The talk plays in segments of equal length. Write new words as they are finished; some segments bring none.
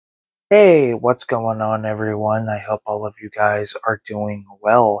Hey, what's going on, everyone? I hope all of you guys are doing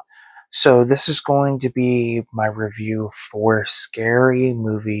well. So, this is going to be my review for Scary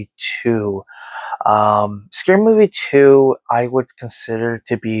Movie 2. Scary Movie 2, I would consider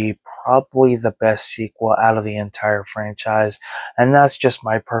to be probably the best sequel out of the entire franchise, and that's just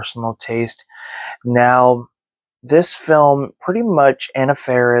my personal taste. Now, this film, pretty much Anna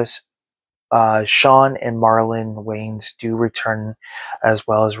Faris, Sean and Marlon Wayans do return, as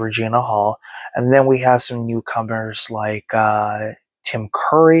well as Regina Hall. And then we have some newcomers like Tim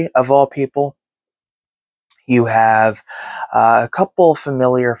Curry, of all people. You have a couple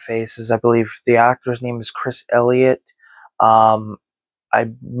familiar faces. I believe the actor's name is Chris Elliott. Um,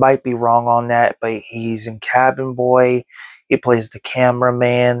 I might be wrong on that, but he's in Cabin Boy. He plays the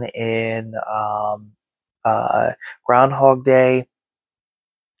cameraman in uh, Groundhog Day.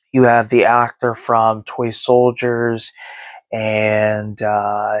 You have the actor from Toy Soldiers and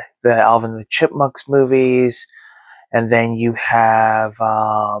the Alvin and the Chipmunks movies, and then you have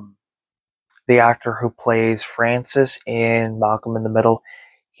the actor who plays Francis in Malcolm in the Middle.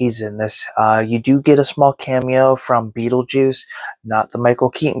 He's in this. You do get a small cameo from Beetlejuice, not the Michael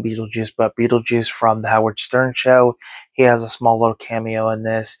Keaton Beetlejuice, but Beetlejuice from the Howard Stern show. He has a small little cameo in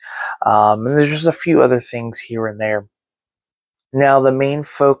this. And there's just a few other things here and there. Now, the main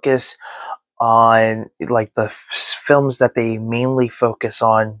focus on like the films that they mainly focus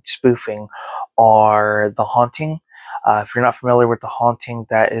on spoofing are The Haunting. If you're not familiar with The Haunting,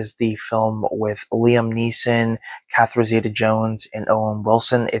 that is the film with Liam Neeson, Catherine Zeta-Jones, and Owen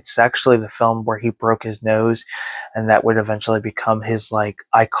Wilson. It's actually the film where he broke his nose, and that would eventually become his like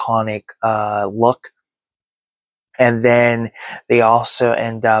iconic look. And then they also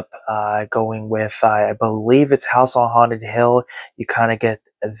end up going with, I believe it's House on Haunted Hill. You kind of get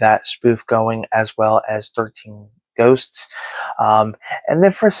that spoof going, as well as 13 Ghosts. And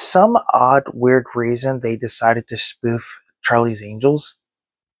then for some odd, weird reason, they decided to spoof Charlie's Angels.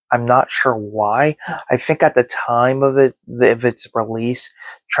 I'm not sure why. I think at the time of its release,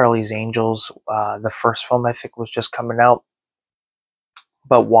 Charlie's Angels, the first film, I think, was just coming out.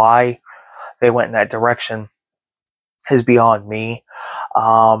 But why they went in that direction is beyond me.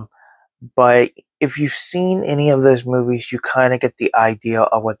 Um, but if you've seen any of those movies, you kind of get the idea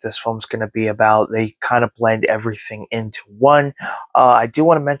of what this film's going to be about. They kind of blend everything into one. I do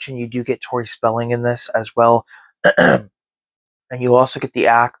want to mention you do get Tori Spelling in this as well. And you also get the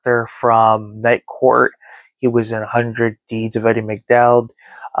actor from Night Court. He was in 100 Deeds of Eddie McDowd.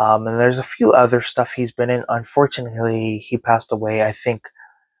 And there's a few other stuff he's been in. Unfortunately, he passed away, I think,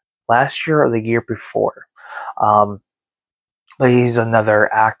 last year or the year before. Um, but he's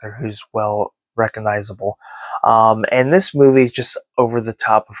another actor who's well recognizable. And this movie is just over the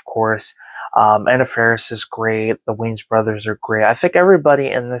top, of course. Anna Faris is great. The Wayans brothers are great. I think everybody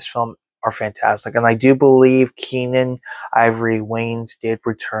in this film are fantastic. And I do believe Keenan Ivory Wayans did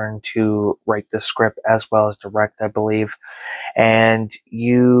return to write the script as well as direct, I believe. And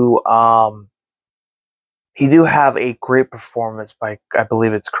you do have a great performance by, I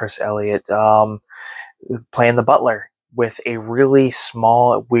believe it's Chris Elliott, playing the butler with a really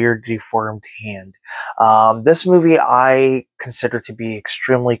small, weird, deformed hand. This movie I consider to be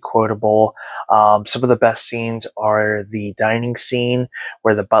extremely quotable. Some of the best scenes are the dining scene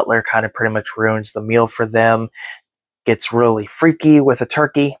where the butler kind of pretty much ruins the meal for them, gets really freaky with a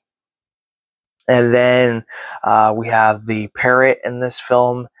turkey. And then we have the parrot in this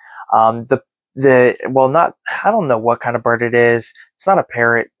film. The well, not, I don't know what kind of bird it is. It's not a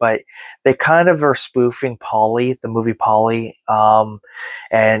parrot, but they kind of are spoofing Polly, the movie Polly.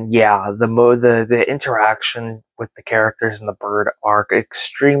 And yeah, the interaction with the characters and the bird are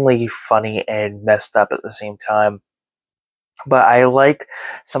extremely funny and messed up at the same time. But I like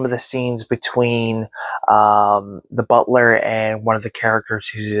some of the scenes between the butler and one of the characters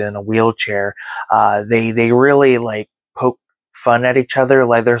who's in a wheelchair. They really like poke fun at each other.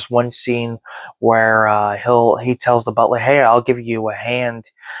 Like there's one scene where he tells the butler, "Hey, I'll give you a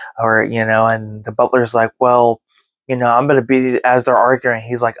hand," or and the butler's like, "Well, I'm gonna be," as they're arguing,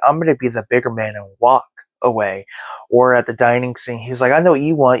 he's like, "I'm gonna be the bigger man and walk away." Or at the dining scene, he's like, "I know what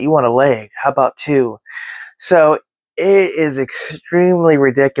you want. You want a leg. How about two?" So it is extremely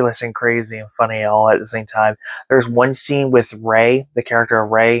ridiculous and crazy and funny all at the same time. There's one scene with Ray, the character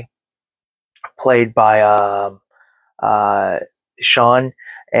of Ray, played by uh, Sean,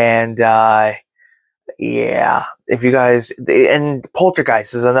 and yeah, if you guys, and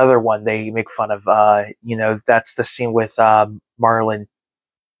Poltergeist is another one they make fun of. That's the scene with Marlon,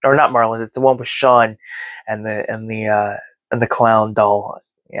 or not Marlon. It's the one with Sean and the clown doll.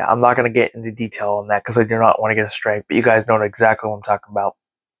 Yeah, I'm not going to get into detail on that because I do not want to get a strike, but you guys know exactly what I'm talking about.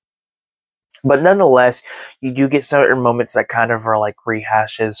 But nonetheless, you do get certain moments that kind of are like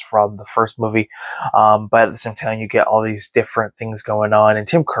rehashes from the first movie. But at the same time, you get all these different things going on. And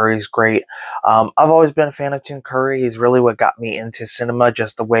Tim Curry's great. I've always been a fan of Tim Curry. He's really what got me into cinema,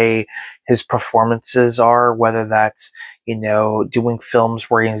 just the way his performances are, whether that's, doing films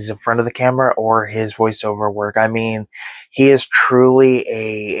where he's in front of the camera or his voiceover work. I mean, he is truly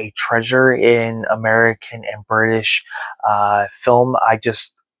a treasure in American and British film.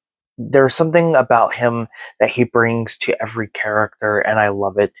 There's something about him that he brings to every character, and I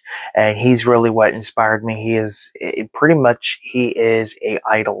love it. And he's really what inspired me. Pretty much he is a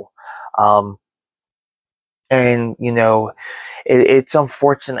idol. Um, and it's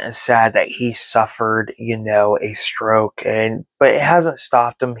unfortunate and sad that he suffered, a stroke, but it hasn't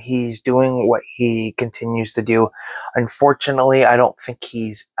stopped him. He's doing what he continues to do. Unfortunately, I don't think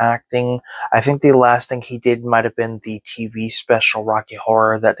he's acting. I think the last thing he did might have been the TV special Rocky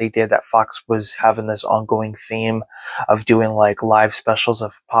Horror that they did, that Fox was having this ongoing theme of doing like live specials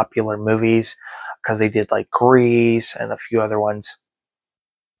of popular movies, because they did like Grease and a few other ones.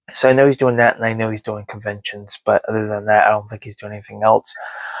 So I know he's doing that, and I know he's doing conventions, but other than that, I don't think he's doing anything else.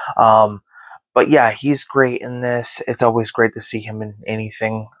 Um, but yeah, he's great in this. It's always great to see him in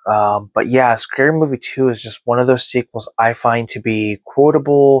anything. But yeah, Scary Movie 2 is just one of those sequels I find to be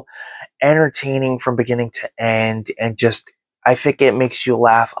quotable, entertaining from beginning to end, and just, I think it makes you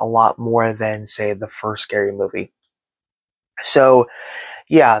laugh a lot more than, say, the first Scary Movie. So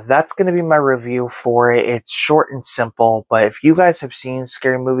yeah, that's going to be my review for it. It's short and simple, but if you guys have seen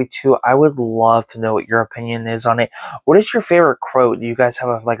Scary Movie 2, I would love to know what your opinion is on it. What is your favorite quote? Do you guys have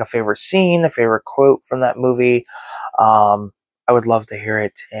a favorite scene, a favorite quote from that movie? I would love to hear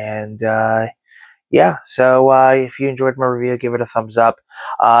it. And yeah, so if you enjoyed my review, give it a thumbs up.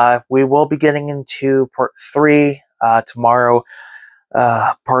 We will be getting into part 3 tomorrow.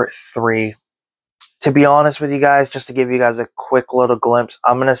 Part 3. To be honest with you guys, just to give you guys a quick little glimpse,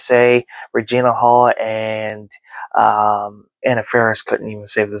 I'm gonna say Regina Hall and Anna Faris couldn't even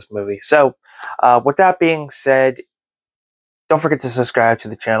save this movie. So, with that being said, don't forget to subscribe to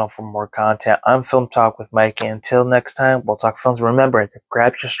the channel for more content. I'm Film Talk with Mike, and until next time, we'll talk films. Remember to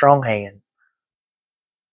grab your strong hand.